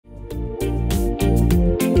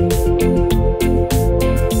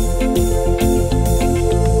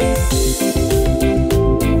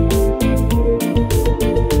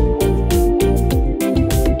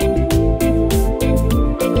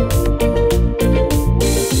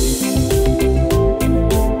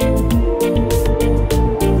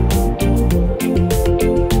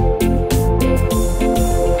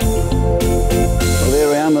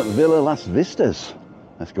Vistas.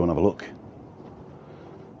 Let's go and have a look.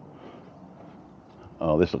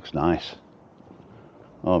 Oh, this looks nice.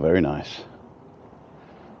 Oh, very nice.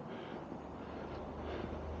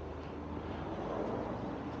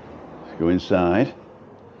 Let's go inside.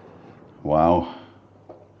 Wow.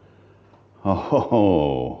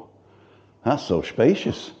 Oh, that's so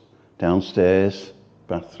spacious. Downstairs,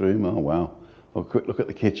 bathroom. Oh, wow. Oh, quick look at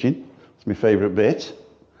the kitchen. It's my favourite bit.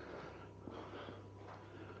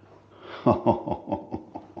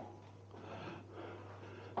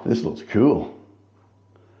 This looks cool.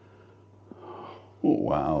 Oh,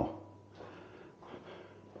 wow.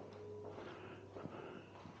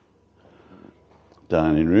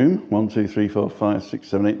 Dining room, 1, 2, 3, 4, 5, 6,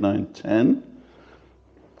 7, 8, 9, 10.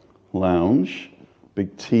 Lounge,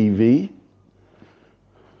 big TV.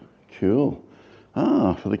 Cool.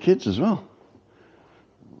 Ah, for the kids as well.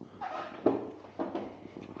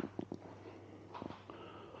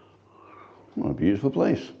 What a beautiful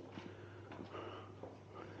place.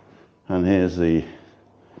 And here's the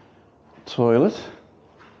toilet.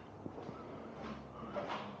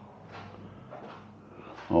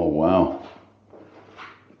 Oh, wow.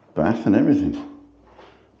 Bath and everything.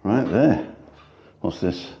 Right there. What's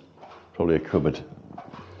this? Probably a cupboard.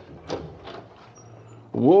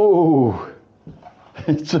 Whoa!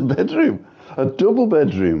 It's a bedroom. A double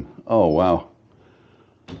bedroom. Oh, wow.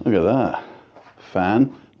 Look at that.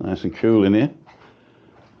 Fan. Nice and cool in here.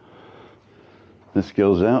 This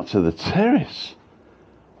goes out to the terrace.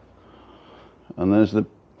 And there's the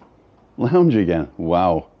lounge again.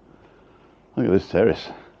 Wow. Look at this terrace.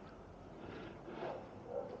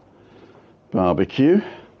 Barbecue.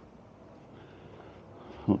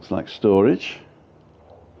 Looks like storage.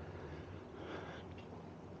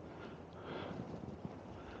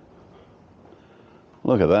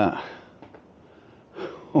 Look at that.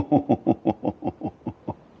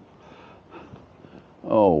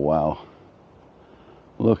 Oh, wow.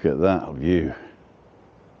 Look at that view.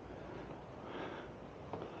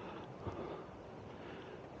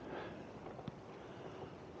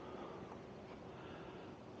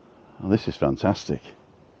 Oh, this is fantastic.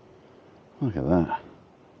 Look at that.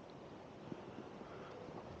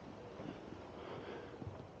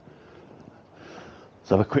 Let's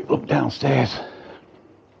have a quick look downstairs.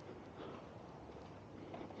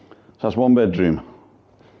 So that's one bedroom.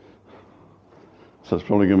 So there's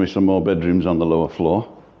probably going to be some more bedrooms on the lower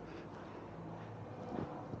floor.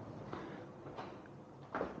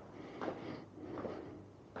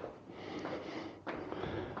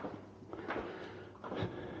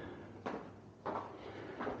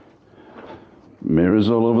 Mirrors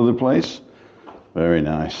all over the place. Very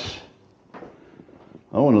nice.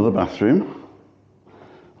 Oh, another bathroom.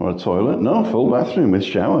 Or a toilet. No, full bathroom with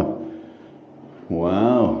shower.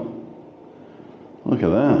 Wow. Look at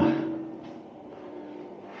that.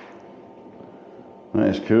 That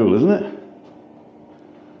is cool, isn't it?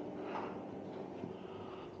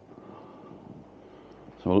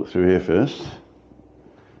 So I'll look through here first.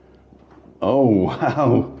 Oh,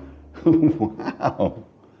 wow. Wow.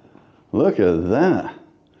 Look at that.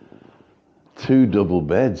 2 double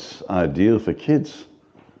beds, ideal for kids.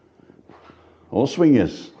 Or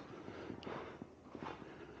swingers.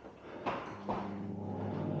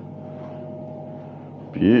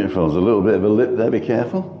 Beautiful. There's a little bit of a lip there, be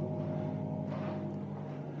careful.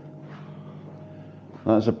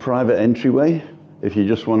 That's a private entryway if you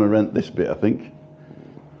just want to rent this bit, I think.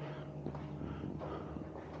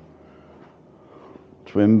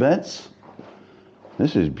 Twin beds.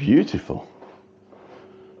 This is beautiful.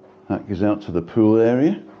 That goes out to the pool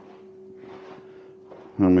area.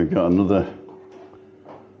 And we've got another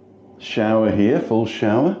shower here, full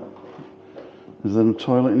shower. Is there a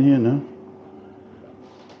toilet in here? No.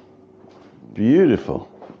 Beautiful.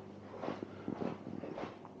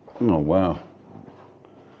 Oh, wow.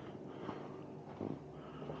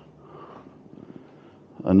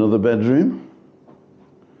 Another bedroom.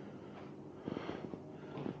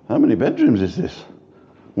 How many bedrooms is this?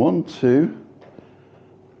 1, 2,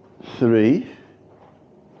 3.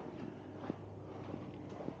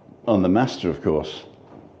 On the master, of course.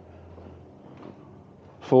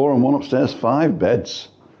 4 and 1 upstairs, 5 beds.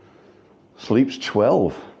 Sleeps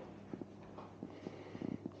 12.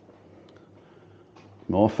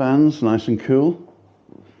 More fans, nice and cool.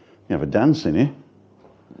 You have a dance in here.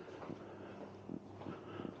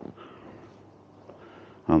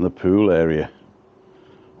 And the pool area.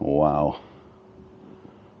 Wow.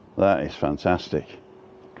 That is fantastic.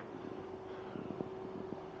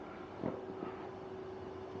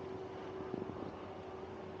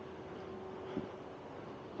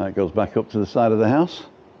 That goes back up to the side of the house.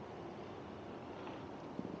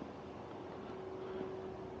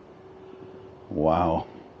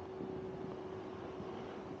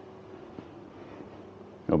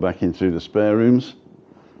 Go back in through the spare rooms.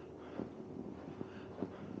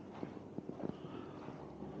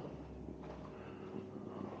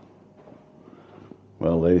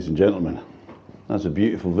 Well, ladies and gentlemen, that's a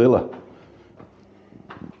beautiful villa.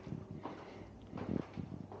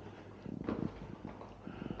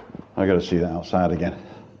 I got to see that outside again.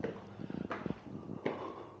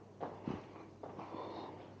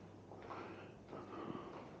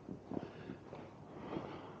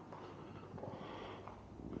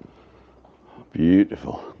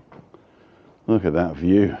 Beautiful. Look at that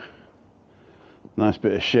view. Nice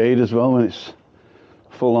bit of shade as well when it's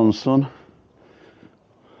full on sun.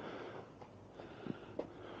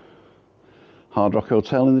 Hard Rock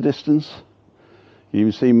Hotel in the distance. You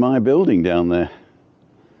can see my building down there.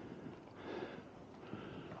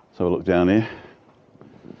 Let's have a look down here.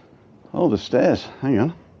 Oh, the stairs. Hang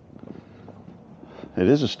on. It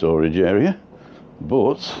is a storage area,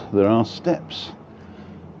 but there are steps.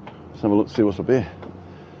 Let's have a look, see what's up here.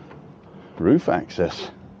 Roof access.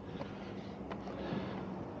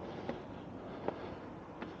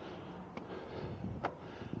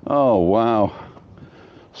 Oh, wow.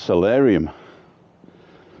 Solarium.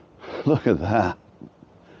 Look at that.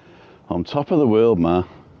 On top of the world, man.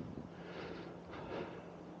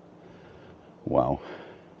 Wow.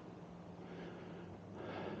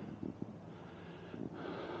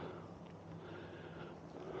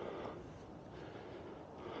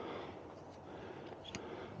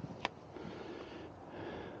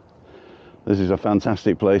 This is a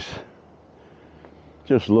fantastic place.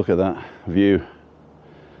 Just look at that view.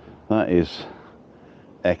 That is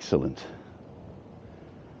excellent.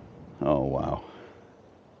 Oh, wow.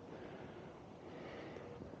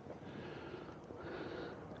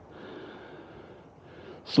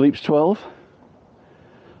 Sleeps 12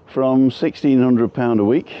 from £1,600 a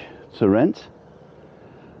week to rent,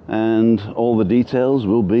 and all the details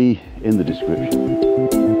will be in the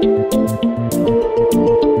description.